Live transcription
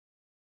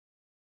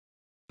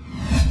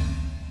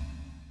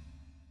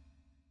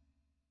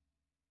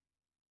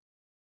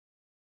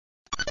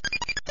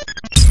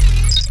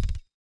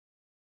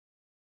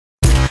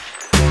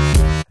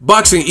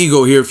Boxing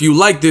Ego here. If you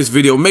like this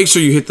video, make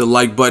sure you hit the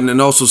like button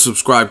and also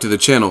subscribe to the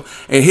channel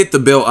and hit the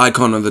bell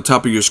icon on the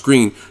top of your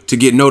screen to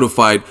get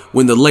notified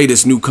when the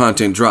latest new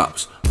content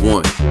drops.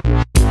 1.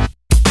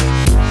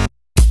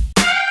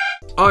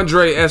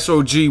 Andre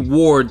SOG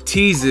Ward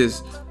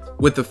teases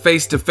with a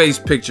face-to-face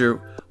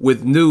picture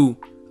with new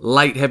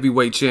light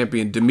heavyweight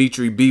champion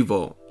Dmitry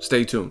Bivol.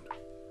 Stay tuned.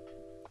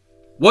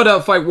 What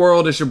up, Fight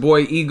World? It's your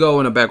boy Ego,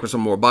 and I'm back with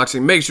some more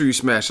boxing. Make sure you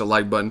smash the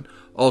like button.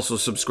 Also,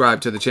 subscribe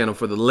to the channel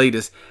for the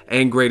latest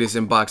and greatest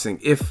in boxing.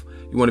 If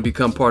you want to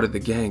become part of the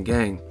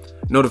gang,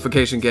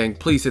 notification gang,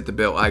 please hit the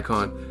bell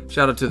icon.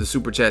 Shout out to the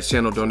Super Chats,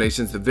 channel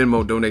donations, the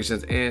Venmo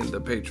donations, and the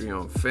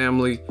Patreon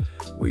family.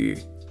 We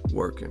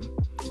working.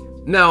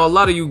 Now, a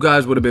lot of you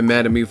guys would have been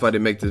mad at me if I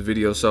didn't make this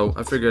video, so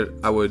I figured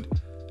I would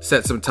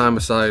set some time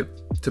aside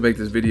to make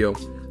this video.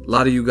 A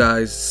lot of you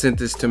guys sent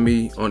this to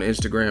me on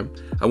Instagram.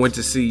 I went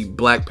to see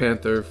Black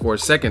Panther for a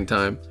second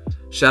time.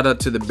 Shout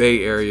out to the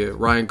Bay Area,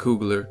 Ryan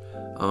Coogler.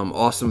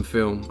 Awesome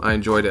film. I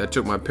enjoyed it. I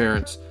took my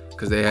parents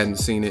because they hadn't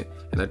seen it,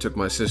 and I took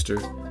my sister,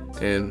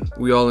 and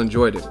we all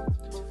enjoyed it.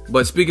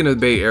 But speaking of the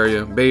Bay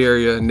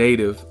Area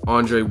native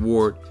Andre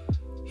Ward,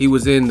 he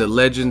was in the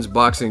Legends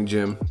boxing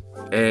gym,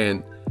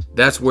 and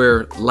that's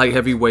where light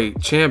heavyweight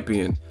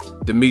champion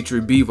Dmitry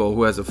Bivol,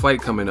 who has a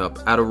fight coming up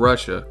out of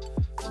Russia,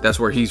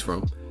 that's where he's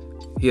from.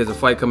 He has a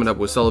fight coming up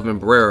with Sullivan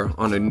Barrera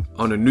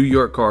on a New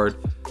York card,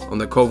 on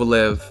the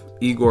Kovalev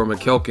Igor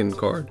Mikhalkin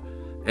card,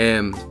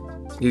 and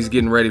he's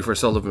getting ready for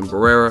Sullivan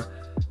Barrera.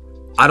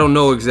 I don't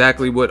know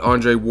exactly what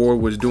Andre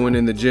Ward was doing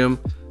in the gym.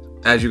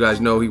 As you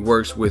guys know, he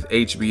works with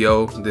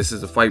HBO. This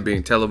is a fight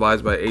being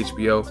televised by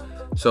HBO,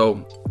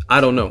 so I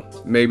don't know.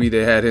 Maybe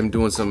they had him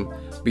doing some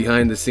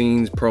behind the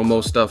scenes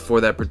promo stuff for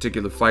that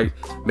particular fight.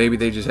 Maybe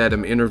they just had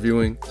him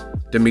interviewing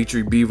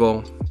Dmitry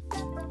Bivol,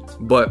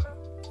 but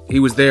he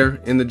was there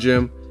in the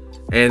gym,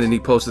 and then he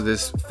posted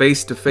this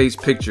face-to-face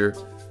picture,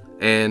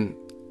 and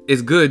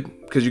it's good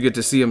because you get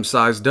to see him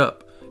sized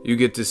up. You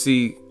get to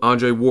see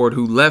Andre Ward,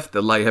 who left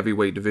the light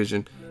heavyweight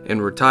division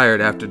and retired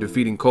after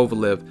defeating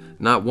Kovalev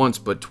not once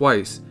but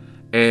twice,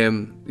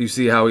 and you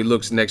see how he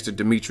looks next to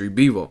Dmitry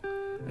Bivol.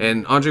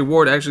 And Andre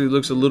Ward actually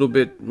looks a little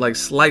bit like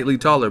slightly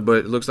taller, but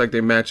it looks like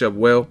they match up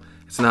well.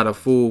 It's not a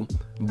full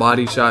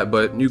body shot,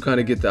 but you kind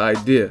of get the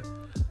idea.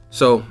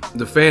 So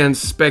the fans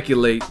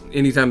speculate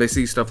anytime they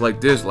see stuff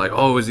like this, like,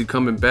 oh, is he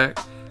coming back?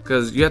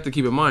 Because you have to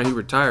keep in mind, he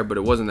retired, but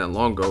it wasn't that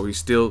long ago. He's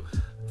still,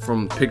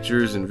 from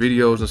pictures and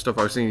videos and stuff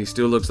I've seen, he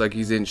still looks like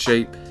he's in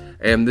shape,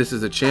 and this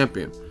is a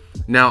champion.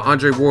 Now,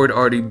 Andre Ward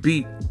already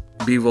beat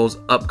Bivol's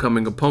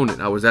upcoming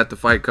opponent. I was at the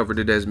fight, covered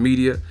it as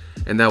media,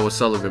 and that was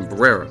Sullivan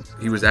Barrera.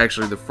 He was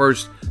actually the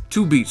first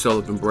to beat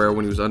Sullivan Barrera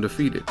when he was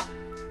undefeated.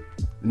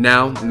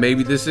 Now,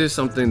 maybe this is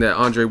something that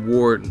Andre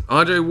Ward,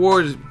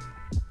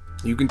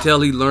 you can tell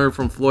he learned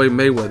from Floyd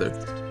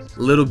Mayweather,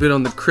 a little bit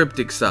on the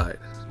cryptic side.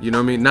 You know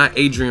what I mean? Not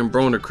Adrian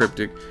Broner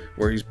cryptic,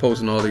 where he's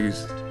posting all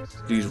these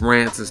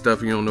rants and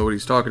stuff, you don't know what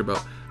he's talking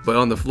about. But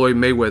on the Floyd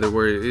Mayweather,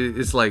 where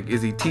it's like,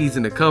 is he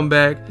teasing a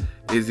comeback?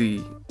 What is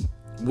he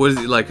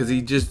like? Because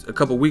he just a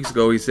couple weeks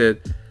ago he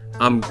said,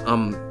 I'm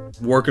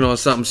working on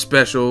something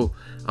special.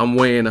 I'm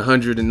weighing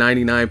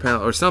 199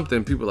 pounds or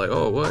something. People are like,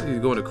 oh, what? He's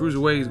going to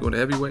cruiserweight. He's going to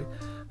heavyweight.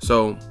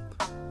 So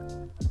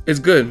it's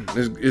good.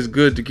 It's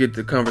good to get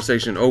the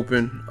conversation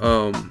open.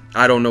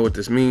 I don't know what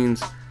this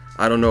means.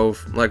 I don't know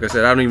if, like I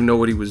said, I don't even know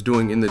what he was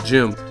doing in the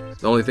gym.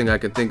 The only thing I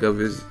can think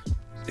of is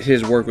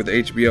his work with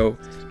HBO.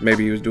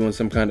 Maybe he was doing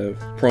some kind of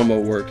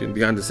promo work and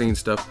behind the scenes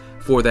stuff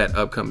for that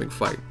upcoming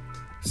fight,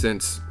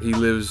 since he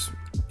lives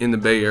in the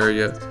Bay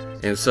Area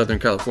and Southern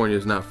California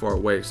is not far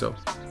away. So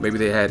maybe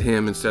they had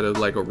him instead of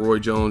like a Roy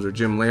Jones or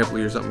Jim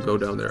Lampley or something go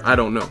down there. I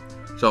don't know.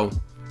 So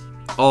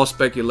all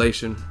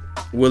speculation.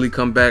 Will he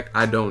come back?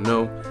 I don't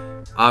know.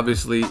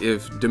 Obviously,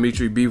 if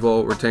Dmitry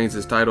Bivol retains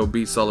his title,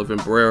 beats Sullivan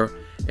Barrera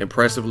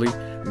impressively,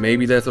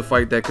 maybe that's a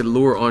fight that could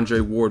lure Andre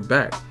Ward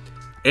back.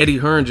 Eddie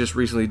Hearn just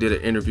recently did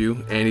an interview,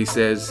 and he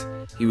says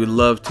he would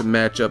love to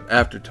match up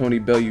after Tony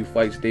Bellew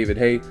fights David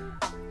Haye.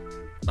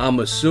 I'm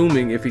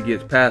assuming if he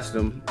gets past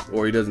him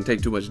or he doesn't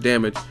take too much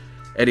damage,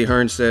 Eddie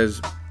Hearn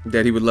says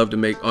that he would love to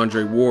make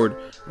Andre Ward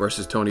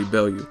versus Tony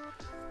Bellew.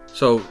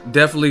 So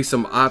definitely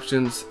some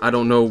options. I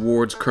don't know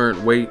Ward's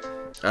current weight.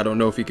 I don't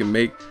know if he can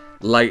make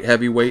light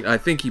heavyweight. I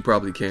think he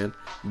probably can,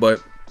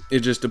 but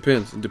it just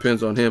depends. It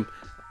depends on him.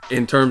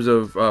 In terms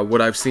of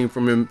what I've seen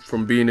from him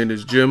from being in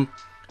his gym,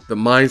 the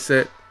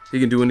mindset,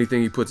 he can do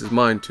anything he puts his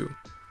mind to.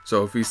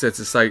 So if he sets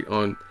his sight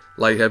on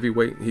light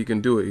heavyweight, he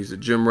can do it. He's a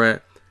gym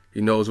rat.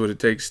 He knows what it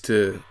takes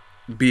to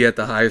be at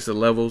the highest of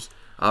levels.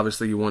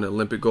 Obviously, you won an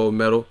Olympic gold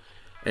medal,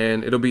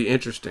 and it'll be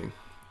interesting.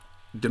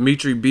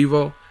 Dmitry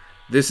Bivol,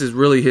 this is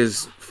really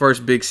his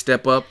first big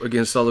step up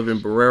against Sullivan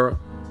Barrera.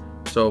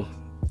 So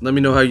let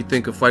me know how you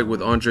think a fight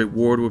with Andre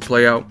Ward would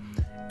play out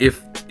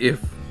if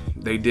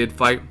they did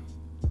fight.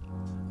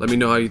 Let me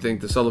know how you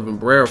think the Sullivan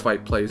Barrera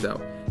fight plays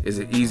out. Is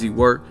it easy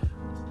work?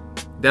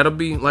 That'll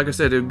be, like I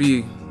said, it'd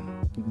be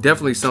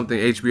definitely something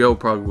HBO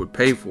probably would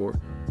pay for,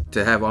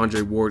 to have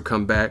Andre Ward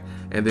come back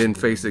and then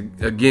face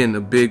again a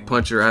big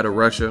puncher out of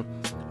Russia.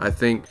 I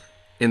think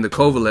in the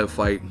Kovalev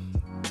fight,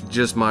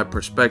 just my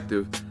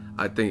perspective,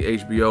 I think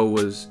HBO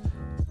was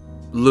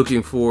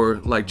looking for,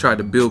 like, tried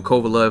to build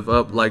Kovalev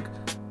up like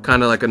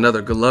kind of like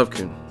another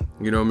Golovkin,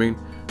 you know what I mean?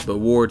 But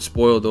Ward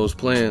spoiled those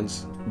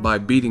plans by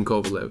beating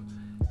Kovalev.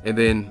 And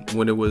then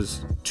when it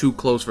was too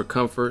close for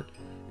comfort,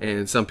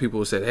 and some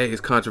people said, hey,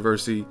 it's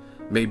controversy,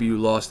 maybe you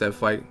lost that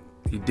fight,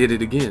 he did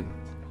it again.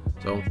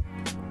 So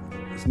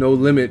there's no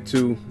limit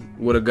to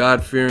what a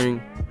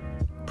God-fearing,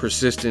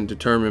 persistent,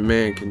 determined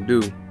man can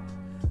do.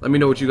 Let me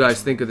know what you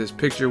guys think of this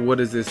picture. What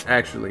does this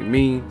actually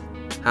mean?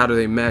 How do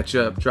they match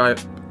up? Try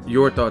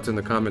your thoughts in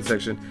the comment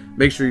section.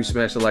 Make sure you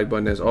smash the like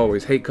button as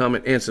always. Hate,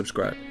 comment, and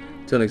subscribe.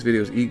 Till next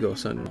video is Ego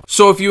Sunday.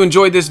 So if you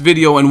enjoyed this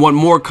video and want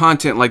more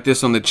content like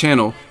this on the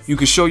channel, you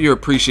can show your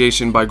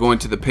appreciation by going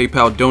to the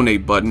PayPal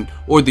donate button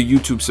or the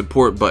YouTube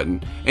support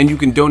button, and you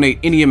can donate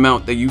any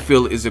amount that you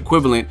feel is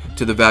equivalent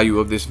to the value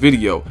of this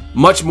video.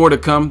 Much more to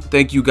come.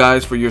 Thank you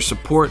guys for your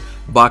support.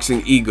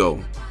 Boxing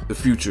Ego, the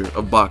future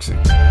of boxing.